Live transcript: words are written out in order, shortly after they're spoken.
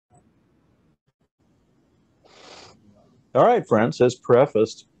All right, friends, as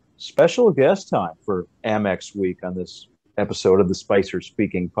prefaced, special guest time for Amex Week on this episode of the Spicer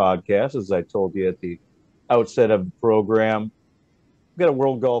Speaking podcast. As I told you at the outset of the program, we've got a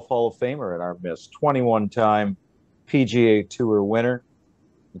World Golf Hall of Famer in our midst, 21-time PGA Tour winner,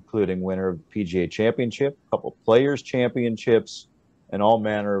 including winner of the PGA Championship, a couple Players Championships, and all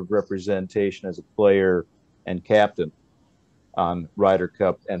manner of representation as a player and captain on Ryder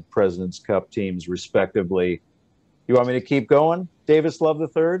Cup and President's Cup teams, respectively. You want me to keep going, Davis Love the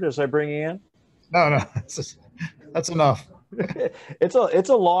third, as I bring you in? No, no, that's enough. It's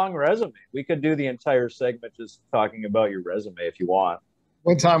a long resume. We could do the entire segment just talking about your resume if you want.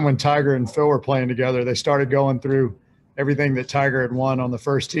 One time when Tiger and Phil were playing together, they started going through everything that Tiger had won on the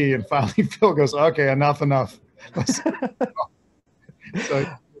first tee, and finally Phil goes, "Okay, enough." So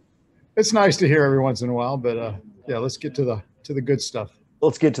it's nice to hear every once in a while, but yeah, let's get to the good stuff.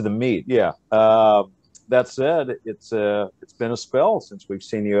 Let's get to the meat. Yeah. That said, it's been a spell since we've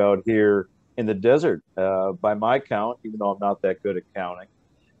seen you out here in the desert. By my count, even though I'm not that good at counting,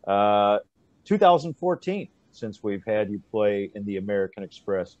 2014 since we've had you play in the American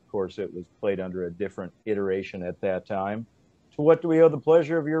Express. Of course, it was played under a different iteration at that time. To what do we owe the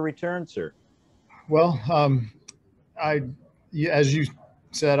pleasure of your return, sir? Well, I, as you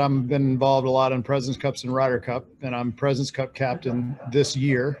said, I've been involved a lot in Presidents Cups and Ryder Cup, and I'm Presidents Cup captain this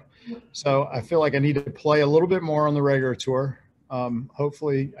year. So I feel like I need to play a little bit more on the regular tour.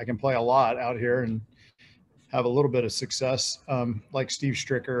 Hopefully, I can play a lot out here and have a little bit of success. Like Steve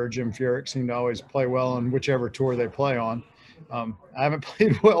Stricker or Jim Furyk seem to always play well on whichever tour they play on. I haven't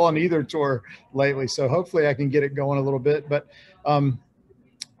played well on either tour lately, so hopefully I can get it going a little bit. But I've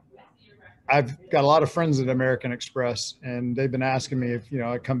got a lot of friends at American Express, and they've been asking me if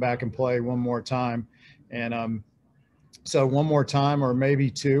I come back and play one more time. And so one more time, or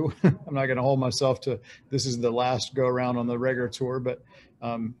maybe two. I'm not going to hold myself to this is the last go around on the regular tour, but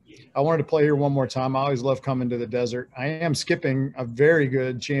I wanted to play here one more time. I always love coming to the desert. I am skipping a very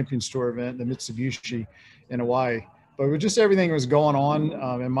good Champions Tour event, the Mitsubishi in Hawaii, but with just everything that was going on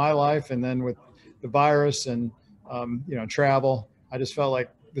in my life, and then with the virus and travel, I just felt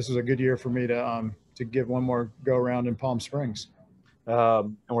like this was a good year for me to give one more go around in Palm Springs.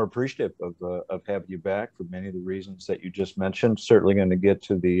 And we're appreciative of having you back for many of the reasons that you just mentioned. Certainly going to get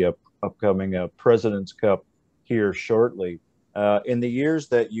to the upcoming President's Cup here shortly. In the years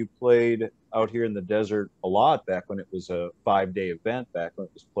that you played out here in the desert a lot, back when it was a 5-day event, back when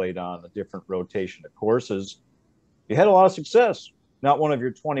it was played on a different rotation of courses, you had a lot of success. Not one of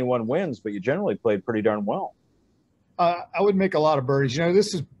your 21 wins, but you generally played pretty darn well. I would make a lot of birdies.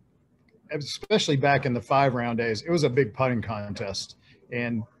 This is especially back in the 5-round days. It was a big putting contest,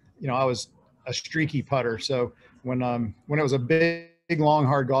 and I was a streaky putter. So when it was a big, long,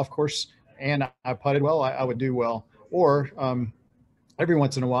 hard golf course and I putted well, I would do well. Or every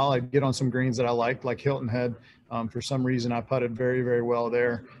once in a while, I'd get on some greens that I liked, like Hilton Head. For some reason, I putted very, very well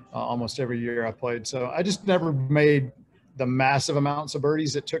there almost every year I played. So I just never made the massive amounts of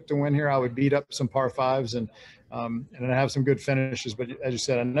birdies it took to win here. I would beat up some par fives and I have some good finishes. But as you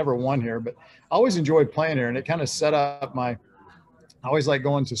said, I never won here. But I always enjoyed playing here, and it kind of set up I always like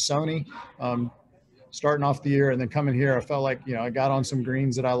going to Sony. Starting off the year and then coming here, I felt like, I got on some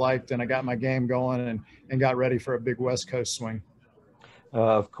greens that I liked and I got my game going and got ready for a big West Coast swing.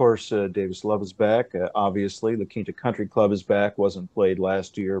 Of course, Davis Love is back. Obviously, the Quinta Country Club is back. Wasn't played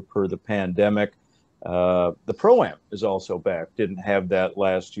last year per the pandemic. The Pro-Am is also back. Didn't have that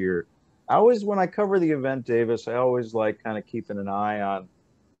last year. When I cover the event, Davis, I always like kind of keeping an eye on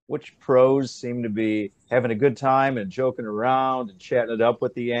which pros seem to be having a good time and joking around and chatting it up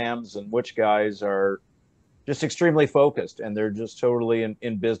with the AMs, and which guys are just extremely focused and they're just totally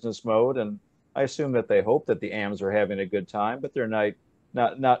in business mode. And I assume that they hope that the AMs are having a good time, but they're not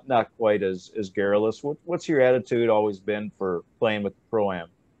quite as garrulous. What's your attitude always been for playing with the Pro-Am?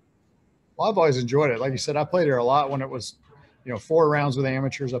 Well, I've always enjoyed it. Like you said, I played here a lot when it was 4 rounds with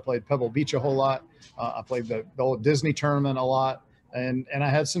amateurs. I played Pebble Beach a whole lot. I played the old Disney tournament a lot. And I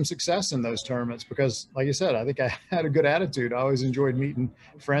had some success in those tournaments because, like you said, I think I had a good attitude. I always enjoyed meeting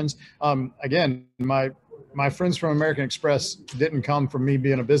friends. Again, my friends from American Express didn't come from me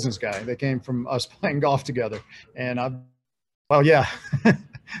being a business guy. They came from us playing golf together. And yeah,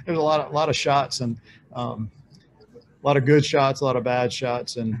 there's a lot of shots and a lot of good shots, a lot of bad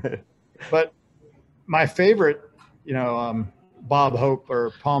shots. But my favorite, Bob Hope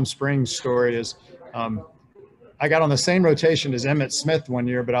or Palm Springs story is I got on the same rotation as Emmett Smith one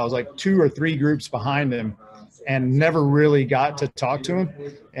year, but I was like 2 or 3 groups behind him. and never really got to talk to him.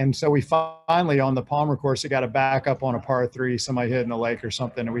 And so we finally, on the Palmer course, he got a backup on a par 3, somebody hit in the lake or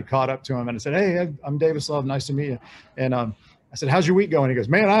something. And we caught up to him and I said, "Hey, I'm Davis Love. Nice to meet you." And I said, "How's your week going?" He goes,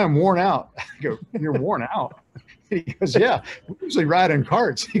 "Man, I am worn out." I go, "You're worn out?" He goes, "Yeah, we usually ride in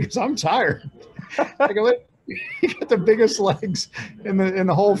carts." He goes, "I'm tired." I go, "You got the biggest legs in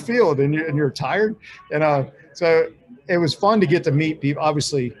the whole field and you're tired." And so it was fun to get to meet people.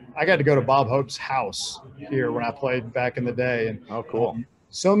 Obviously, I got to go to Bob Hope's house here when I played back in the day. And oh, cool.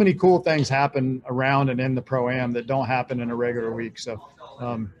 So many cool things happen around and in the Pro-Am that don't happen in a regular week. So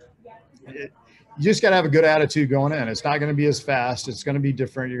you just got to have a good attitude going in. It's not going to be as fast. It's going to be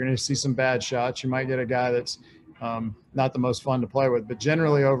different. You're going to see some bad shots. You might get a guy that's not the most fun to play with. But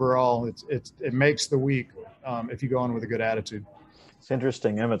generally, overall, it makes the week if you go in with a good attitude. It's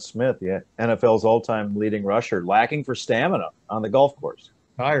interesting. Emmitt Smith, yeah, NFL's all-time leading rusher, lacking for stamina on the golf course.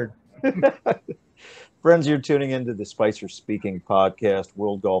 Tired. Friends, you're tuning into the Spicer Speaking podcast.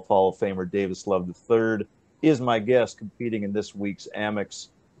 World Golf Hall of Famer Davis Love III is my guest, competing in this week's Amex.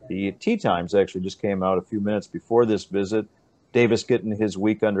 The tee times actually just came out a few minutes before this visit. Davis getting his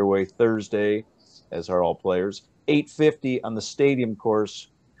week underway Thursday, as are all players. 850 on the stadium course,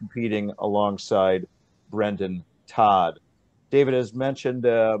 competing alongside Brendan Todd. David has mentioned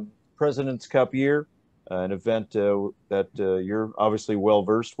President's Cup year, an event that you're obviously well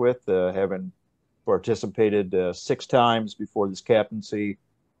versed with, having participated 6 times before this captaincy,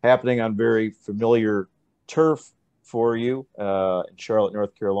 happening on very familiar turf for you in Charlotte,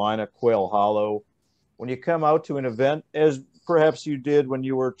 North Carolina, Quail Hollow. When you come out to an event, as perhaps you did when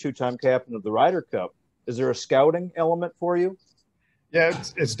you were 2-time captain of the Ryder Cup, is there a scouting element for you? Yeah,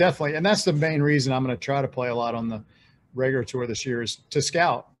 it's definitely, and that's the main reason I'm going to try to play a lot on the regular tour this year, is to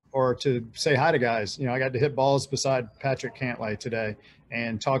scout or to say hi to guys. I got to hit balls beside Patrick Cantlay today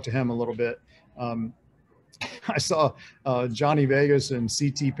and talk to him a little bit. I saw Johnny Vegas and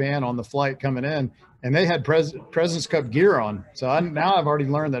CT Pan on the flight coming in, and they had President's Cup gear on. So now I've already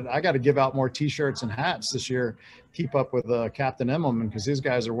learned that I got to give out more T-shirts and hats this year, keep up with Captain Immelman, because his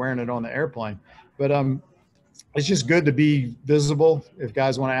guys are wearing it on the airplane. But it's just good to be visible if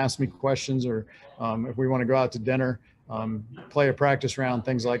guys want to ask me questions, or if we want to go out to dinner, play a practice round,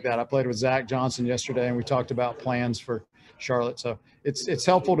 things like that. I played with Zach Johnson yesterday, and we talked about plans for Charlotte. So it's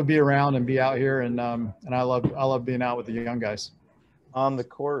helpful to be around and be out here, and I love being out with the young guys. On the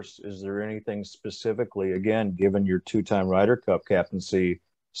course, is there anything specifically, again, given your 2-time Ryder Cup captaincy,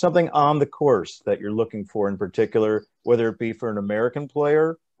 something on the course that you're looking for in particular, whether it be for an American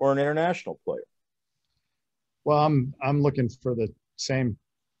player or an international player? Well, I'm looking for the same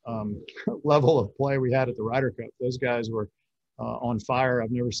level of play we had at the Ryder Cup. Those guys were on fire.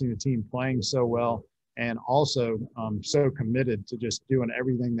 I've never seen a team playing so well, and also so committed to just doing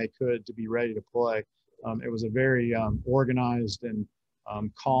everything they could to be ready to play. It was a very organized and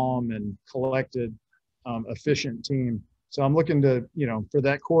calm and collected, efficient team. So I'm looking to, for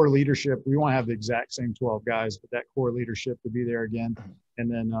that core leadership. We won't have the exact same 12 guys, but that core leadership to be there again. And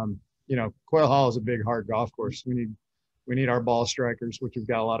then, Quail Hollow is a big, hard golf course. We need our ball strikers, which we've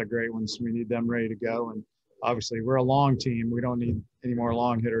got a lot of great ones. We need them ready to go. And obviously, we're a long team. We don't need any more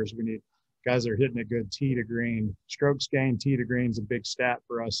long hitters. We need guys that are hitting a good tee to green. Strokes gained tee to green is a big stat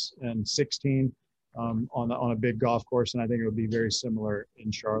for us, and 16 on a big golf course. And I think it would be very similar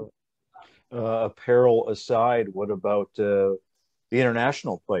in Charlotte. Apparel aside, what about the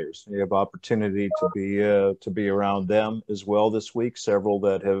international players? You have opportunity to be around them as well this week. Several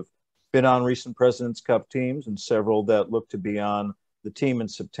that have been on recent President's Cup teams, and several that look to be on the team in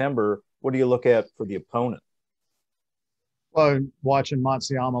September. What do you look at for the opponent? Well, watching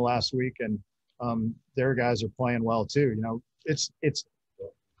Matsuyama last week, and their guys are playing well too. It's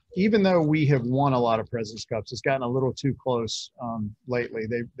even though we have won a lot of President's Cups, it's gotten a little too close lately.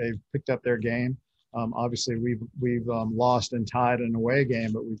 They've picked up their game. Obviously, we've lost and tied an away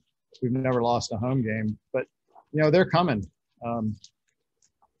game, but we've never lost a home game. But they're coming.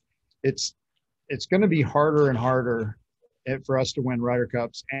 It's going to be harder and harder for us to win Ryder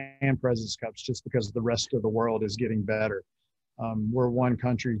Cups and President's Cups, just because the rest of the world is getting better. We're one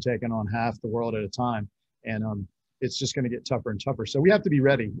country taking on half the world at a time, and it's just going to get tougher and tougher. So we have to be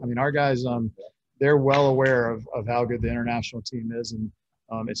ready. I mean, our guys, they're well aware of how good the international team is, and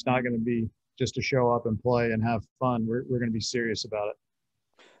it's not going to be just to show up and play and have fun. We're going to be serious about it.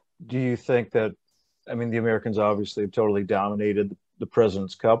 Do you think that, the Americans obviously have totally dominated the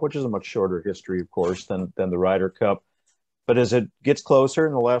President's Cup, which is a much shorter history, of course, than the Ryder Cup. But as it gets closer,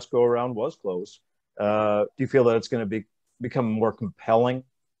 and the last go-around was close, do you feel that it's going to become more compelling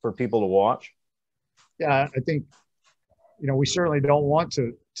for people to watch? Yeah, I think, we certainly don't want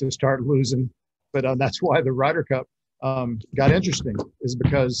to start losing but that's why the Ryder Cup got interesting, is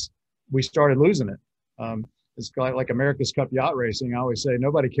because we started losing it. It's like America's Cup yacht racing. I always say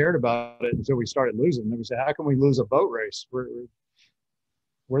nobody cared about it until we started losing. They would say, "How can we lose a boat race? We're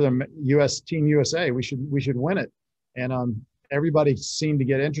the U.S. Team USA. We should win it." And everybody seemed to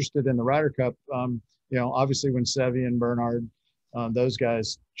get interested in the Ryder Cup. Obviously when Seve and Bernhard, those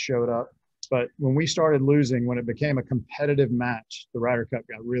guys showed up. But when we started losing, when it became a competitive match, the Ryder Cup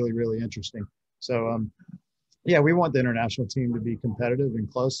got really, really interesting. So, we want the international team to be competitive and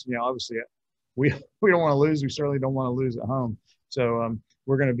close. Obviously, we don't want to lose. We certainly don't want to lose at home. So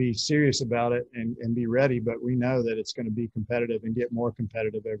we're going to be serious about it and be ready. But we know that it's going to be competitive and get more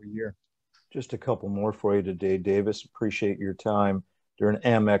competitive every year. Just a couple more for you today, Davis. Appreciate your time during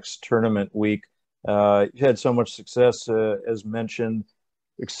Amex tournament week. You've had so much success, as mentioned.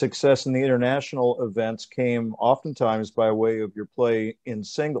 Success in the international events came oftentimes by way of your play in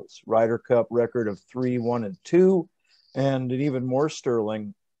singles. Ryder Cup record of 3-1-2, and an even more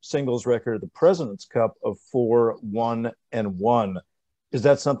sterling singles record of the President's Cup of 4-1-1. Is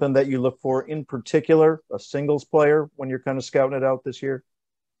that something that you look for in particular, a singles player, when you're kind of scouting it out this year?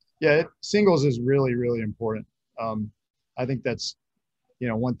 Yeah, singles is really, really important. I think that's,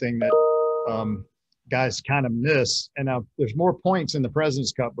 one thing that guys kind of miss. And now there's more points in the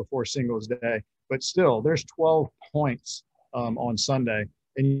President's Cup before Singles Day, but still there's 12 points on Sunday,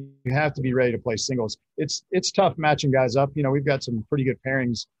 and you have to be ready to play singles. It's tough matching guys up. We've got some pretty good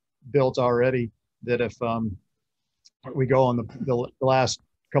pairings built already that if we go on the last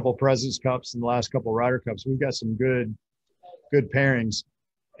couple President's Cups and the last couple Ryder Cups, we've got some good pairings.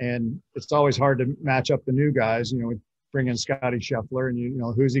 And it's always hard to match up the new guys. We bring in Scotty Scheffler, and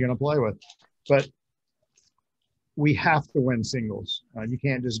who's he going to play with? But we have to win singles. You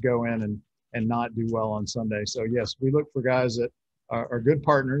can't just go in and not do well on Sunday. So yes, we look for guys that are good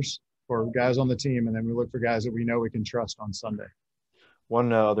partners for guys on the team, and then we look for guys that we know we can trust on Sunday.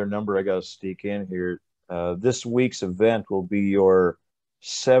 One other number I got to sneak in here. This week's event will be your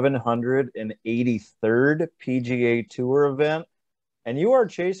 783rd PGA Tour event. And you are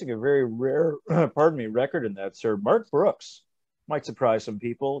chasing a very rare, record in that, sir. Mark Brooks might surprise some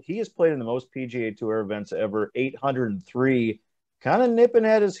people. He has played in the most PGA Tour events ever, 803, kind of nipping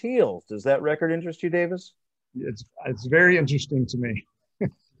at his heels. Does that record interest you, Davis? It's very interesting to me.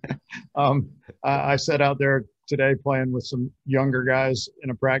 I sat out there today playing with some younger guys in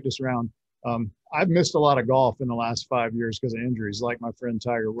a practice round. I've missed a lot of golf in the last 5 years because of injuries, like my friend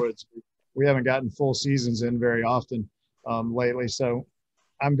Tiger Woods. We haven't gotten full seasons in very often lately. So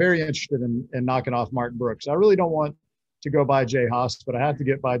I'm very interested in knocking off Mark Brooks. I really don't want to go by Jay Haas, but I have to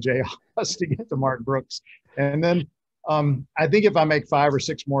get by Jay Haas to get to Mark Brooks. And then I think if I make 5 or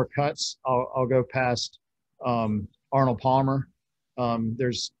 6 more cuts, I'll go past Arnold Palmer.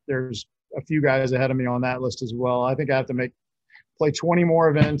 There's a few guys ahead of me on that list as well. I think I have to play 20 more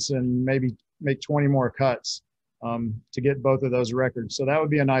events and maybe make 20 more cuts to get both of those records. So that would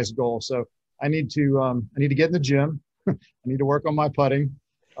be a nice goal. So I need to get in the gym. I need to work on my putting.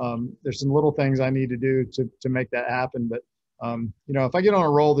 There's some little things I need to do to make that happen. But if I get on a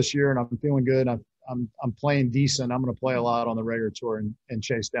roll this year and I'm feeling good, I'm playing decent, I'm going to play a lot on the regular tour and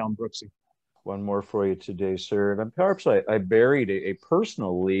chase down Brooksy. One more for you today, sir. And perhaps I buried a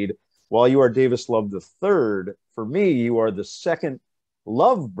personal lead. While you are Davis Love the third, for me, you are the second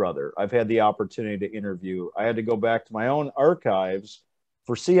Love brother I've had the opportunity to interview. I had to go back to my own archives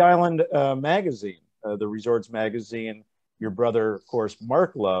for Sea Island magazine. The Resorts magazine. Your brother, of course,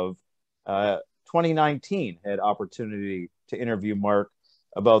 Mark Love, 2019 had opportunity to interview Mark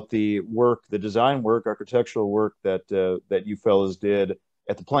about the design work, architectural work that you fellas did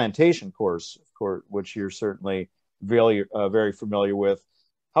at the plantation course, of course, which you're certainly very familiar with.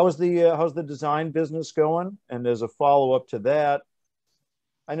 How's the design business going? And as a follow-up to that,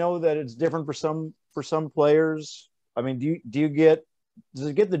 I know that it's different for some players. I mean, does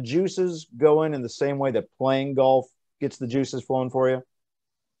it get the juices going in the same way that playing golf gets the juices flowing for you?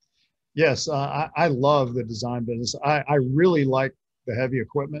 Yes, I love the design business. I really like the heavy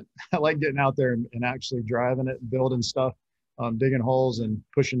equipment. I like getting out there and actually driving it, building stuff, digging holes and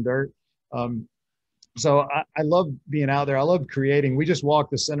pushing dirt. So I love being out there. I love creating. We just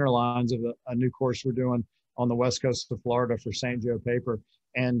walked the center lines of a new course we're doing on the west coast of Florida for St. Joe Paper.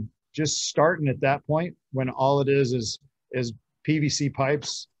 And just starting at that point when all it is PVC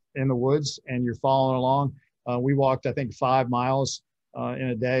pipes in the woods and you're following along. We walked, I think, 5 miles in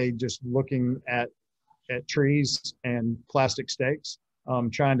a day, just looking at trees and plastic stakes,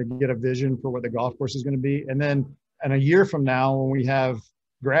 trying to get a vision for what the golf course is going to be. And then a year from now, when we have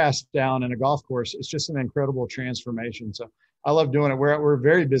grass down in a golf course, it's just an incredible transformation. So I love doing it. We're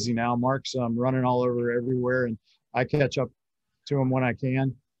very busy now. Mark's running all over everywhere, and I catch up to him when I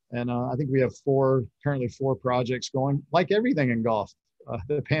can. And I think we have currently four projects going. Like everything in golf,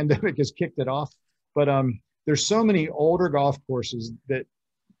 the pandemic has kicked it off. But there's so many older golf courses that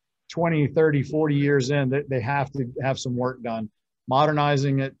 20, 30, 40 years in that they have to have some work done.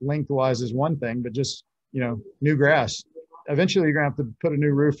 Modernizing it lengthwise is one thing, but just, new grass. Eventually you're going to have to put a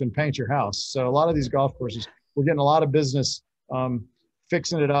new roof and paint your house. So a lot of these golf courses, we're getting a lot of business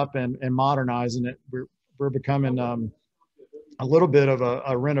fixing it up and modernizing it. We're becoming a little bit of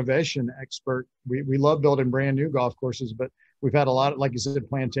a renovation expert. We love building brand new golf courses, but we've had a lot of, like you said,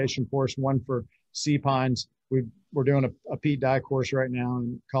 plantation course, one for sea pines. We're doing a Pete Dye course right now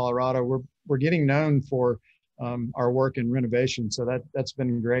in Colorado. We're getting known for our work in renovation. So that's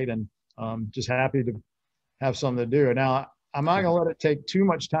been great, and just happy to have something to do. Now, I'm not going to let it take too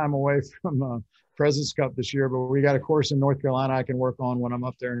much time away from President's Cup this year, but we got a course in North Carolina I can work on when I'm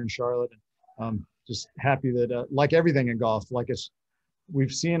up there in Charlotte. And just happy that, like everything in golf,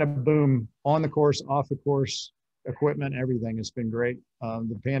 we've seen a boom on the course, off the course, equipment, everything. It's been great.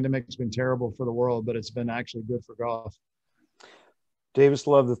 The pandemic has been terrible for the world, but it's been actually good for golf. Davis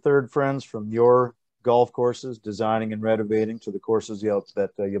Love III, friends, from your golf courses, designing and renovating, to the courses that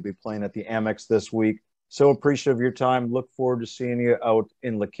you'll be playing at the Amex this week. So appreciative of your time. Look forward to seeing you out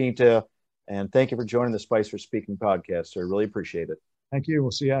in La Quinta. And thank you for joining the Spicer Speaking podcast, sir. Really appreciate it. Thank you.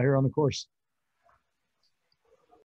 We'll see you out here on the course.